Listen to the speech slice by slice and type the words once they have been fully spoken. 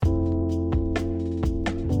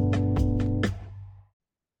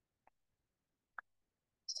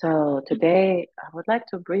So today I would like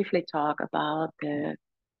to briefly talk about the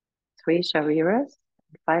three shariras,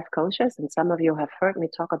 five koshas, and some of you have heard me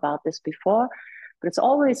talk about this before, but it's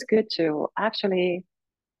always good to actually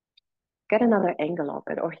get another angle of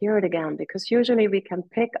it or hear it again, because usually we can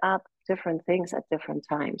pick up different things at different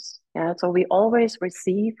times. Yeah, so we always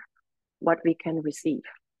receive what we can receive.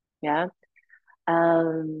 Yeah.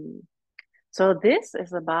 Um, so this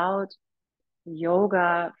is about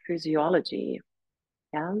yoga physiology.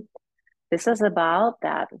 Yeah. This is about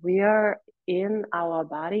that we are in our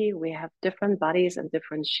body, we have different bodies and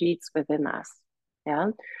different sheaths within us.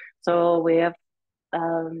 Yeah. So we have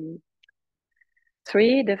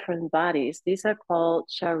three different bodies. These are called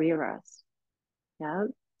shariras. Yeah.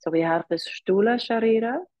 So we have the stula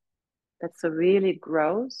sharira, that's a really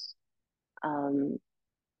gross um,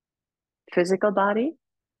 physical body.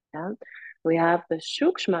 Yeah. We have the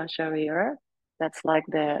shukshma sharira, that's like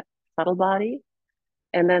the subtle body.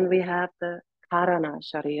 And then we have the karana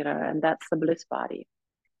sharira, and that's the bliss body.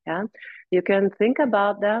 Yeah, you can think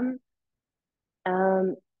about them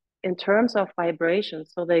um, in terms of vibration.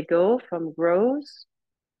 So they go from gross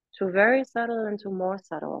to very subtle and to more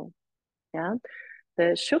subtle. Yeah,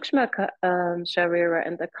 the shukshma sharira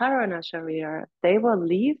and the karana sharira, they will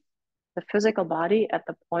leave the physical body at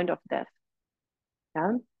the point of death.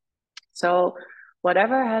 Yeah, so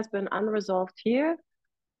whatever has been unresolved here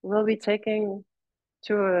will be taken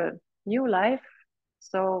to a new life.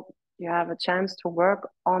 So you have a chance to work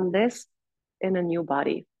on this in a new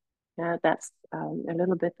body. Yeah, that's a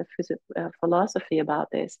little bit the philosophy about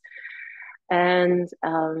this. And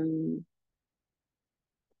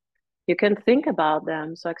you can think about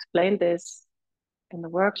them. So I explained this in the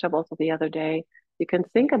workshop also the other day. You can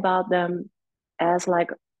think about them as like,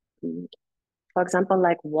 for example,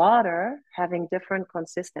 like water having different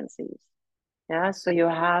consistencies. Yeah, so you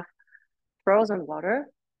have frozen water.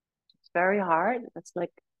 It's very hard. It's like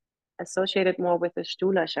associated more with the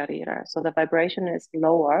stula sharira. So the vibration is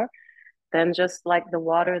lower than just like the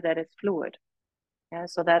water that is fluid. Yeah,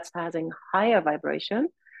 so that's having higher vibration.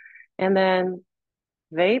 And then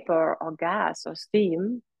vapor or gas or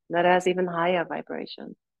steam that has even higher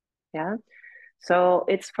vibration. Yeah. So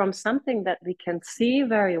it's from something that we can see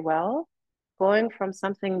very well, going from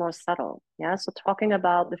something more subtle. Yeah. So talking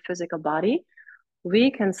about the physical body,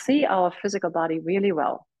 we can see our physical body really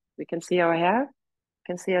well. We can see our hair,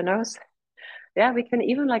 can see our nose. Yeah, we can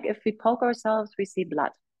even, like, if we poke ourselves, we see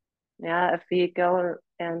blood. Yeah, if we go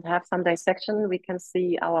and have some dissection, we can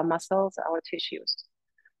see our muscles, our tissues.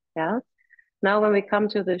 Yeah. Now, when we come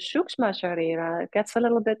to the Shukshma Sharira, it gets a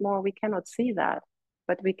little bit more, we cannot see that,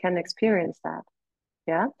 but we can experience that.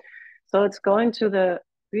 Yeah. So it's going to the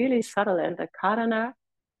really subtle and the Karana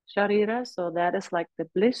Sharira. So that is like the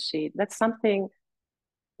bliss sheet. That's something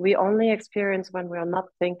we only experience when we're not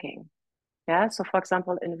thinking. Yeah. So, for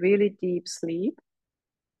example, in really deep sleep,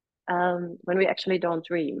 when we actually don't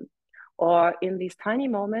dream, or in these tiny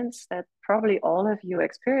moments that probably all of you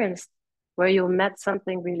experienced, where you met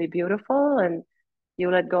something really beautiful and you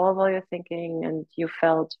let go of all your thinking and you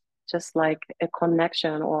felt just like a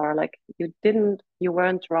connection, or like you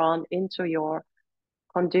weren't drawn into your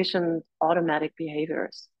conditioned automatic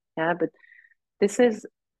behaviors. Yeah, but this is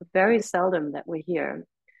very seldom that we hear.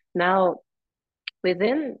 Now,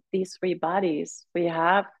 within these three bodies, we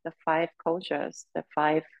have the five koshas, the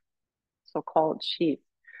five so-called sheaths.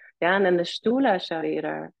 Yeah, and in the Stula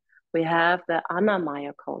Sharira, we have the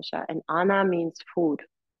Annamaya kosha, and Anna means food.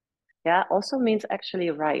 Yeah, also means actually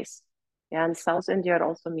rice. Yeah, in South India, it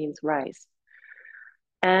also means rice.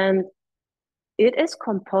 And it is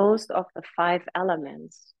composed of the five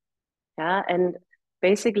elements. Yeah, and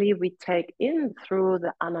basically we take in through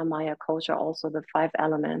the Annamaya kosha also the five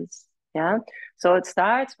elements. Yeah, so it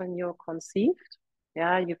starts when you're conceived.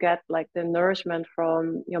 Yeah, you get like the nourishment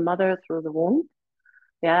from your mother through the womb.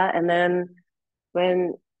 Yeah, and then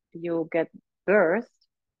when you get birth,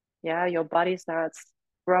 yeah, your body starts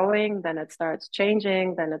growing, then it starts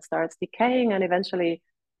changing, then it starts decaying, and eventually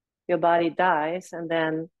your body dies, and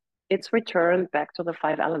then it's returned back to the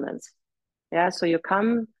five elements. Yeah, so you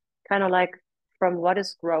come kind of like from what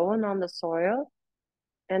is grown on the soil,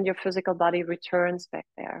 and your physical body returns back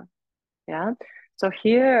there. Yeah, so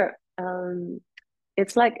here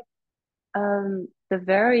it's like the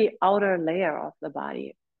very outer layer of the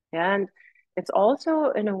body. Yeah, and it's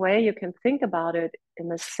also, in a way, you can think about it in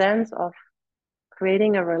the sense of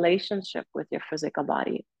creating a relationship with your physical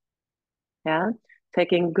body. Yeah,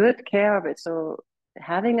 taking good care of it. So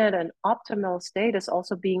having it an optimal state is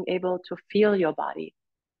also being able to feel your body.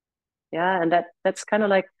 Yeah, and that's kind of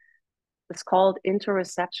like, it's called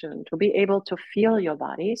interoception, to be able to feel your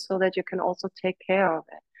body so that you can also take care of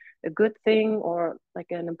it. a good thing or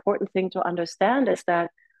like an important thing to understand is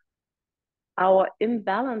that our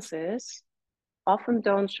imbalances often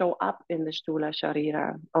don't show up in the Stula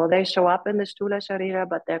Sharira, or they show up in the Stula Sharira,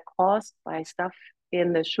 but they're caused by stuff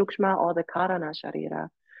in the Shukshma or the Karana Sharira.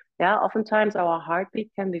 Yeah, oftentimes our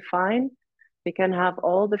heartbeat can be fine. We can have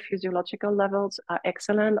all the physiological levels are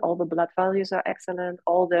excellent, all the blood values are excellent,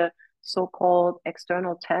 all the so-called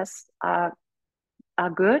external tests are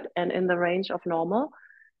good and in the range of normal.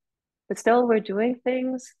 But still, we're doing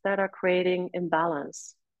things that are creating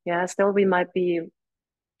imbalance. Yeah, still we might be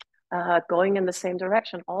going in the same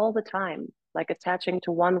direction all the time, like attaching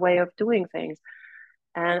to one way of doing things,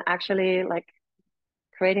 and actually like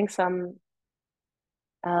creating some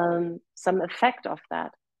effect of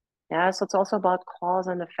that. Yeah, so it's also about cause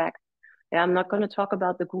and effect. Yeah, I'm not going to talk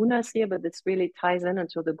about the gunas here, but this really ties in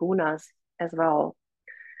into the gunas as well.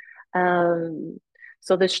 Um,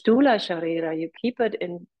 so the Stula Sharira, you keep it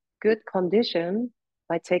in good condition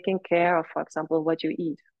by taking care of, for example, what you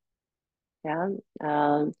eat. Yeah.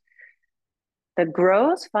 The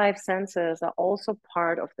gross five senses are also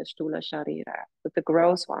part of the Stula Sharira, but the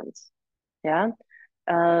gross ones. Yeah.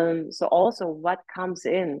 So also what comes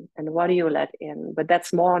in and what do you let in, but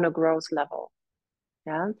that's more on a gross level.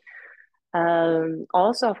 Yeah.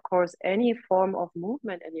 Also, of course, any form of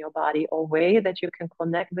movement in your body or way that you can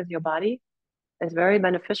connect with your body is very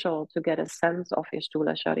beneficial to get a sense of your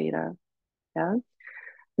Stula Sharira. Yeah.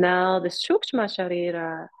 Now, the Sukshma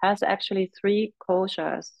Sharira has actually three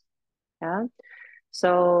koshas. Yeah.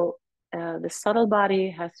 So the subtle body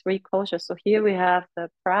has three koshas. So here we have the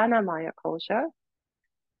Pranamaya kosha,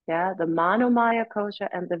 yeah, the Manomaya kosha,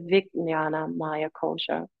 and the Vijnana Maya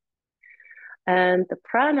kosha. And the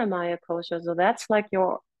Pranamaya kosha, so that's like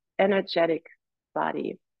your energetic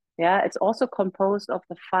body. Yeah, it's also composed of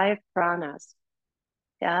the five pranas.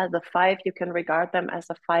 Yeah, the five, you can regard them as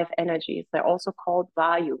the five energies. They're also called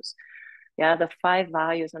vayus. Yeah, the five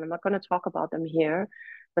vayus, and I'm not going to talk about them here,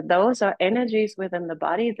 but those are energies within the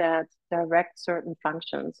body that direct certain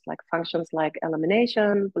functions like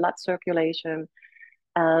elimination, blood circulation,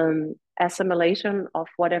 assimilation of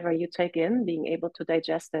whatever you take in, being able to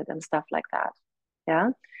digest it and stuff like that.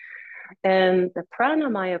 Yeah. And the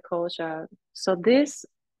pranamaya kosha, so this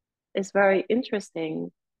is very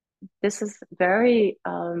interesting. This is very,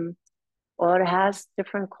 or it has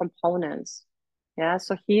different components. Yeah.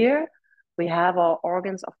 So here we have our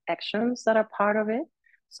organs of actions that are part of it.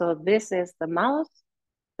 So this is the mouth,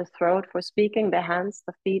 the throat for speaking, the hands,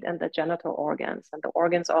 the feet, and the genital organs, and the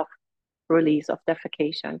organs of release, of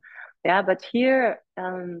defecation. Yeah, but here,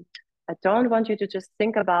 I don't want you to just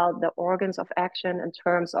think about the organs of action in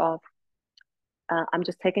terms of I'm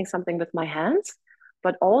just taking something with my hands,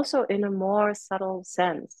 but also in a more subtle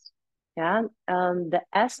sense. Yeah, the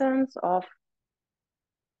essence of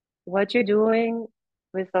what you're doing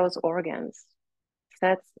with those organs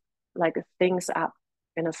sets like things up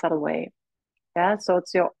in a subtle way. Yeah, so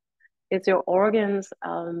it's your organs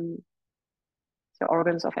of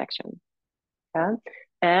action. Yeah,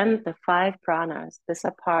 and the five pranas. This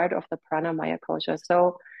are part of the pranamaya kosha.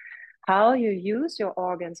 So how you use your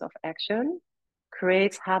organs of action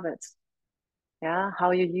creates habits. Yeah,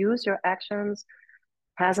 how you use your actions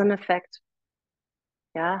has an effect.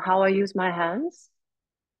 Yeah, how I use my hands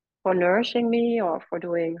for nourishing me or for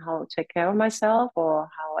doing how to take care of myself or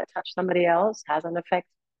how I touch somebody else has an effect.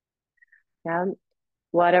 Yeah,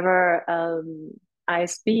 whatever I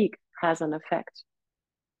speak has an effect.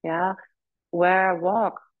 Yeah, where I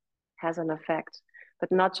walk has an effect,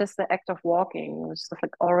 but not just the act of walking. It's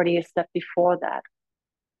like already a step before that.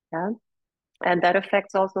 Yeah, and that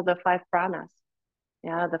affects also the five pranas.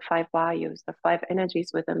 Yeah, the five vayus, the five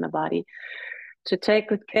energies within the body. To take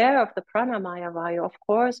good care of the pranamaya vayu, of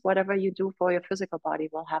course, whatever you do for your physical body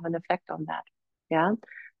will have an effect on that. Yeah.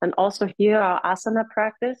 And also here our asana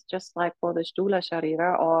practice, just like for the Stula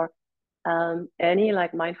Sharira or any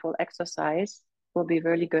like mindful exercise will be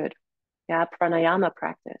really good. Yeah, pranayama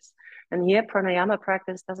practice. And here pranayama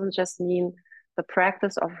practice doesn't just mean the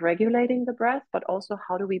practice of regulating the breath, but also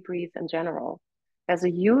how do we breathe in general. Has a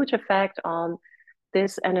huge effect on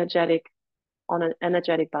this on an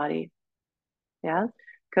energetic body. Yeah,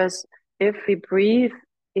 because if we breathe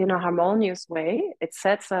in a harmonious way, it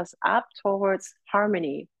sets us up towards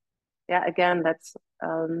harmony. Yeah, again, that's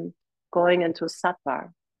going into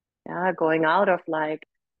sattva. Yeah, going out of like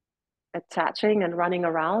attaching and running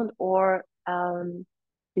around or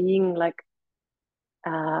being like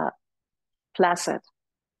uh, placid.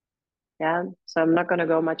 Yeah, so I'm not going to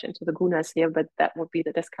go much into the gunas here, but that would be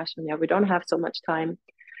the discussion. Yeah, we don't have so much time.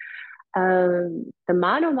 The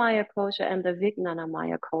Manomaya kosha and the Vijnana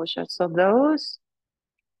Maya kosha. So those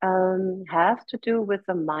have to do with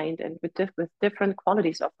the mind and with different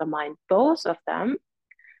qualities of the mind. Both of them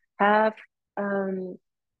have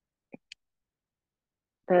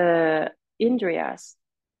the indriyas.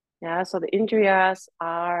 Yeah, so the indriyas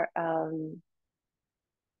are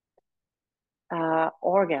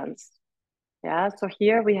organs. Yeah, so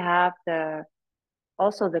here we have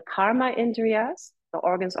also the karma indriyas, the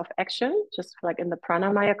organs of action, just like in the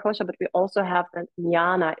pranamaya kosha, but we also have the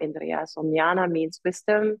jnana indriya. So jnana means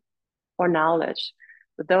wisdom or knowledge.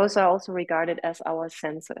 But those are also regarded as our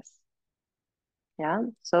senses. Yeah,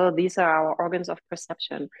 so these are our organs of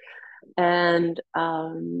perception. And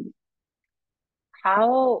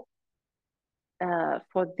how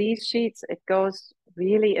for these sheaths, it goes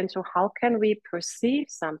really into how can we perceive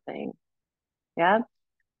something? Yeah,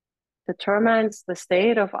 determines the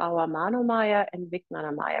state of our manomaya and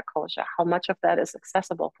vijnanamaya kosha, how much of that is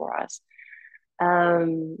accessible for us.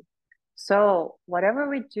 So whatever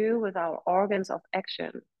we do with our organs of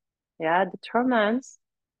action, yeah, determines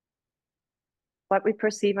what we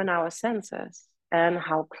perceive in our senses and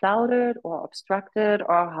how clouded or obstructed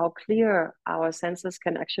or how clear our senses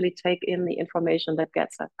can actually take in the information that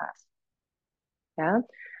gets at us. Yeah,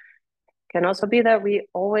 can also be that we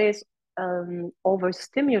always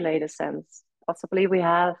overstimulate a sense. Possibly we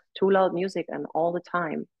have too loud music and all the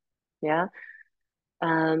time. Yeah.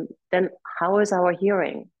 Then how is our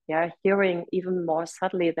hearing? Yeah, hearing even more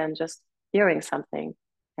subtly than just hearing something.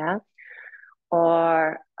 Yeah.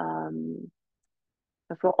 Or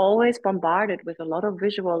if we're always bombarded with a lot of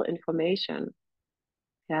visual information,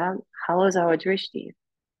 yeah, how is our drishti?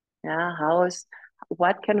 Yeah,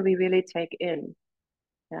 what can we really take in?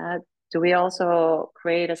 Yeah, do we also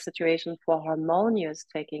create a situation for harmonious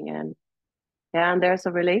taking in? Yeah, and there's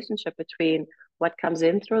a relationship between what comes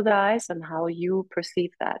in through the eyes and how you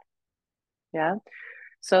perceive that. Yeah.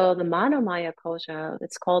 So the manomaya kosha,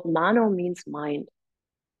 it's called mano means mind.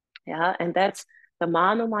 Yeah. And that's the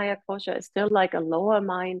manomaya kosha is still like a lower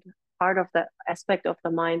mind part of the aspect of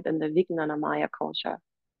the mind than the vijnanamaya kosha.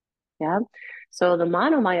 Yeah. So the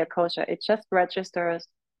manomaya kosha, it just registers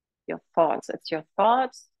your thoughts. It's your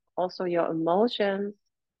thoughts, also your emotions,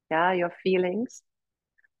 yeah, your feelings.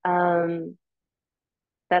 Um,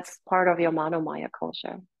 that's part of your manomaya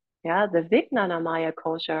kosha. Yeah, the vijnanamaya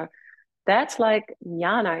kosha, that's like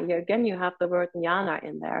jnana. Again, you have the word jnana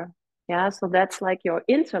in there. Yeah, so that's like your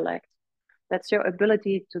intellect. That's your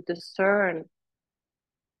ability to discern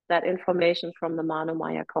that information from the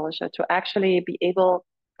manomaya kosha, to actually be able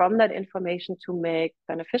from that information to make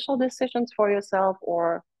beneficial decisions for yourself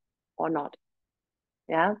or not.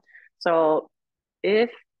 Yeah. So if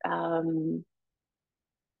um,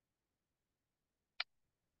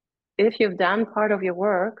 if you've done part of your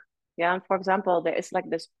work, yeah, for example, there is like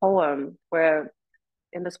this poem where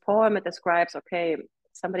in this poem it describes, okay,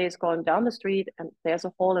 somebody is going down the street and there's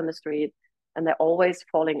a hole in the street and they're always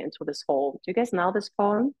falling into this hole. Do you guys know this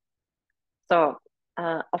poem? So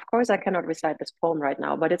of course I cannot recite this poem right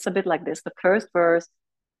now, but it's a bit like this. The first verse,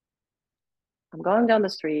 I'm going down the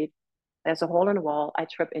street, there's a hole in the wall, I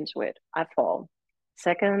trip into it, I fall.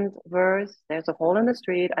 Second verse, there's a hole in the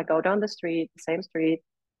street, I go down the street, the same street,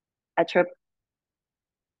 I trip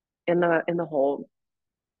in the hole.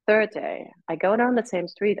 Third day, I go down the same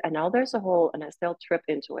street. I know there's a hole and I still trip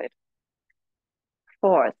into it.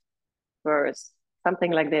 Fourth verse,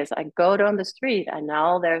 something like this. I go down the street. I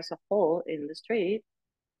know there's a hole in the street.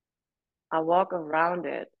 I walk around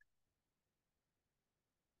it.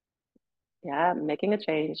 Yeah, making a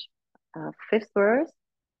change. Fifth verse,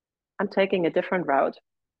 I'm taking a different route.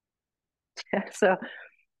 So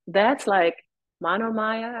that's like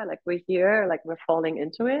manomaya, like we're here, like we're falling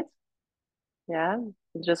into it. Yeah,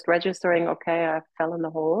 just registering, okay, I fell in the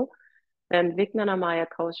hole. Then Vijnanamaya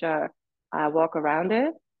kosha, I walk around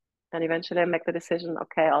it. And eventually I make the decision,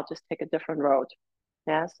 okay, I'll just take a different road.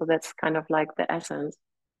 Yeah, so that's kind of like the essence.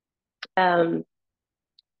 Um,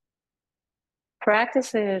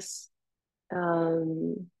 practices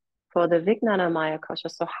for the Vijnana Maya kosha,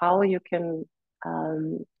 so how you can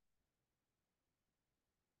um,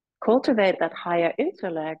 cultivate that higher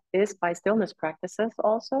intellect is by stillness practices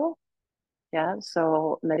also. Yeah,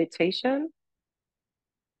 so meditation.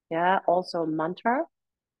 Yeah, also mantra,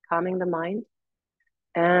 calming the mind,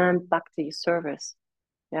 and bhakti, service.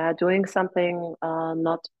 Yeah, doing something,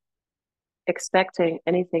 not expecting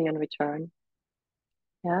anything in return.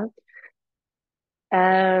 Yeah.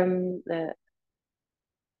 The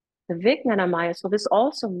Vijnanamaya. So this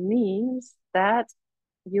also means that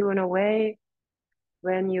you, in a way,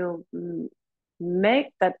 when you make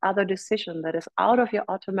that other decision that is out of your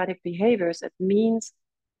automatic behaviors, it means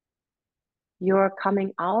you're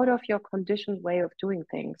coming out of your conditioned way of doing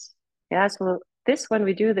things. Yeah, so this, when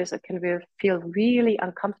we do this, it can feel really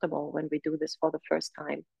uncomfortable when we do this for the first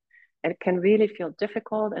time. And it can really feel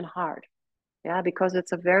difficult and hard. Yeah, because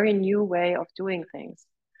it's a very new way of doing things.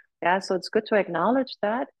 Yeah, so it's good to acknowledge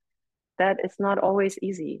that it's not always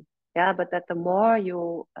easy. Yeah, but that the more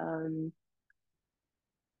you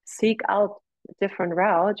seek out a different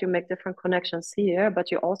route, you make different connections here,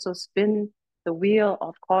 but you also spin the wheel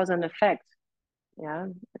of cause and effect. Yeah,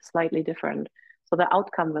 it's slightly different. So the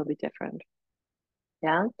outcome will be different.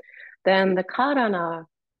 Yeah. Then the Karana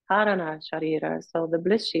Sharira, so the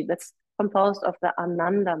bliss sheet, that's composed of the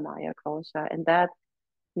Ananda Maya kosha, and that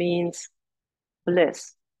means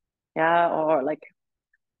bliss. Yeah, or like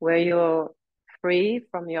where you're free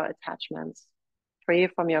from your attachments, free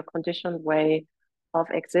from your conditioned way of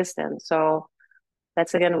existence. So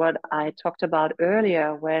that's again what I talked about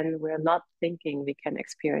earlier. When we're not thinking, we can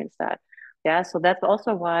experience that. Yeah, so that's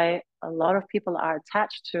also why a lot of people are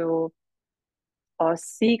attached to or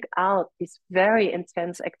seek out these very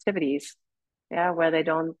intense activities, yeah, where they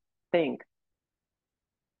don't think.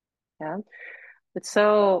 Yeah, but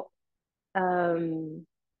so um,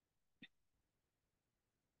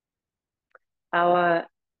 our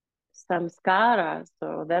samskara,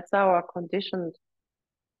 so that's our conditioned,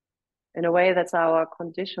 in a way, that's our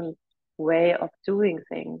conditioned way of doing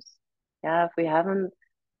things. Yeah, if we haven't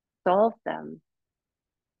solved them,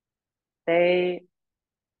 they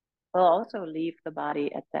will also leave the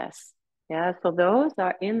body at death. Yeah, so those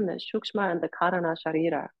are in the shukshma and the karana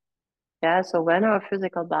sharira. Yeah, so when our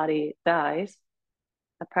physical body dies,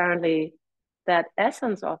 apparently that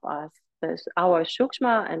essence of us, this, our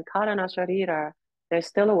shukshma and karana sharira, they're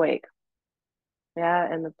still awake. Yeah,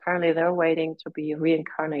 and apparently they're waiting to be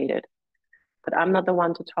reincarnated. But I'm not the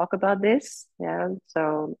one to talk about this. Yeah,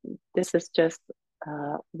 so this is just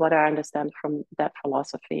what I understand from that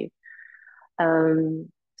philosophy.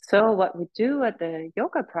 Um, so what we do at the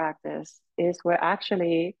yoga practice is we're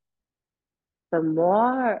actually, the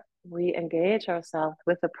more we engage ourselves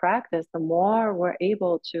with the practice, the more we're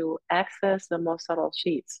able to access the more subtle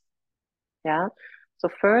sheaths. Yeah. So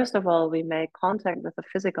first of all, we make contact with the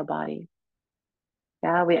physical body.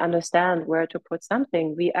 Yeah, we understand where to put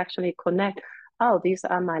something. We actually connect. Oh, these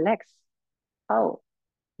are my legs. Oh,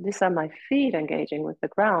 these are my feet engaging with the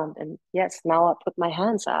ground. And yes, now I put my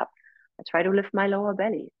hands up. I try to lift my lower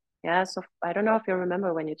belly. Yeah. So I don't know if you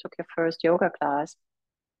remember when you took your first yoga class,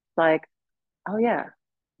 like, oh yeah,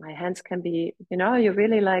 my hands can be, you're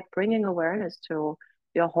really like bringing awareness to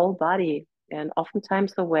your whole body. And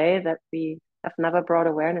oftentimes the way that we have never brought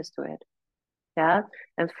awareness to it. Yeah.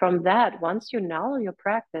 And from that, once you know your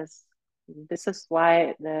practice, this is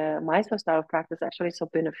why the Mysore style of practice is actually so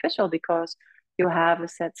beneficial, because you have a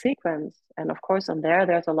set sequence. And of course, on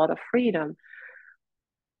there's a lot of freedom.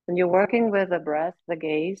 And you're working with the breath, the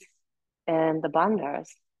gaze, and the bandhas.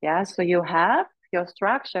 Yeah. So you have your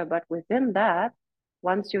structure, but within that,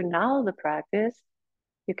 once you know the practice,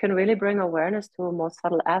 you can really bring awareness to more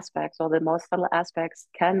subtle aspects, or the most subtle aspects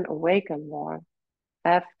can awaken more.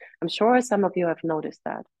 Have, I'm sure some of you have noticed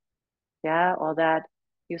that. Yeah, or that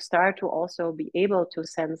you start to also be able to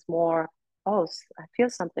sense more, oh, I feel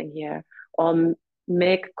something here, or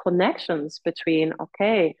make connections between,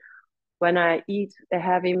 okay, when I eat a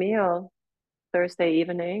heavy meal Thursday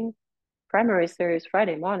evening, primary series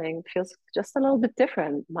Friday morning feels just a little bit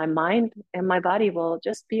different. My mind and my body will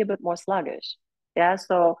just be a bit more sluggish. Yeah,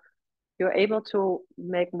 so you're able to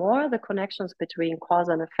make more of the connections between cause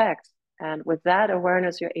and effect. And with that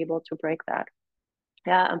awareness, you're able to break that.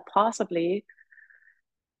 Yeah, and possibly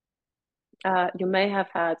you may have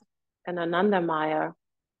had an Ananda Maya,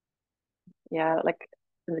 yeah, like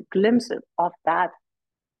a glimpse of that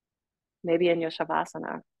maybe in your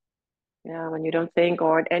Shavasana. Yeah, when you don't think,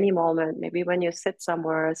 or at any moment, maybe when you sit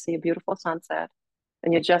somewhere, see a beautiful sunset,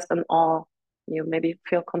 and you're just in awe, you maybe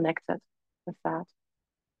feel connected with that.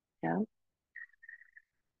 Yeah.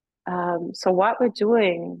 So what we're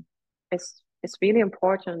doing is really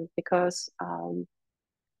important, because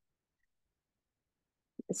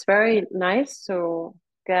it's very nice to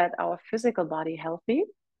get our physical body healthy.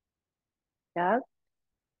 Yeah.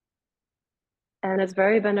 And it's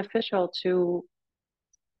very beneficial to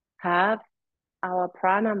have our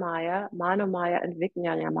prana maya, mano maya, and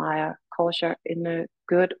vijnana maya kosher in a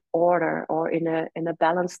good order, or in a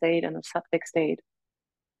balanced state, in a sattvic state.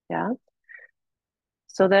 Yeah.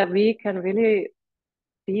 So that we can really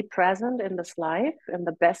be present in this life in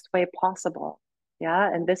the best way possible.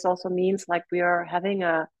 Yeah. And this also means like we are having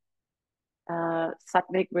a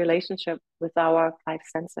sattvic relationship with our five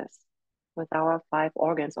senses, with our five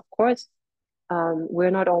organs. Of course,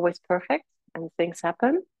 we're not always perfect. and things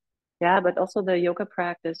happen. Yeah, but also the yoga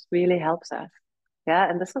practice really helps us. Yeah,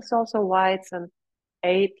 and this is also why it's an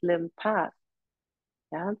 8-limb path.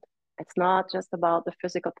 Yeah, it's not just about the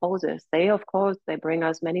physical poses. They, of course, they bring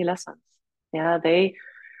us many lessons. Yeah,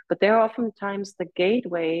 but they're oftentimes the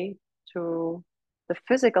gateway to the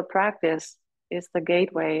physical practice is the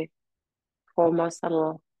gateway for more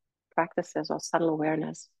subtle practices or subtle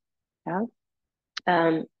awareness. Yeah.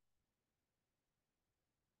 Um,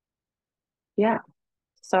 yeah.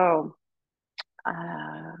 So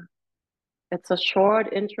uh, it's a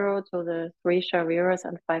short intro to the 3 shariras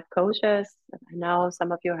and 5 koshas. I know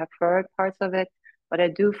some of you have heard parts of it, but I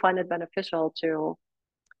do find it beneficial to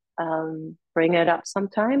bring it up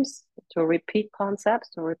sometimes, to repeat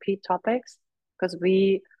concepts, to repeat topics, because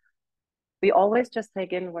we always just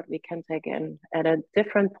take in what we can take in. At a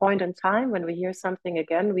different point in time, when we hear something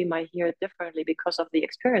again, we might hear it differently because of the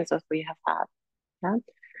experiences we have had. Yeah?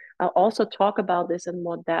 I'll also talk about this in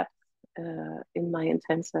more depth in my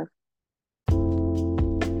intensive.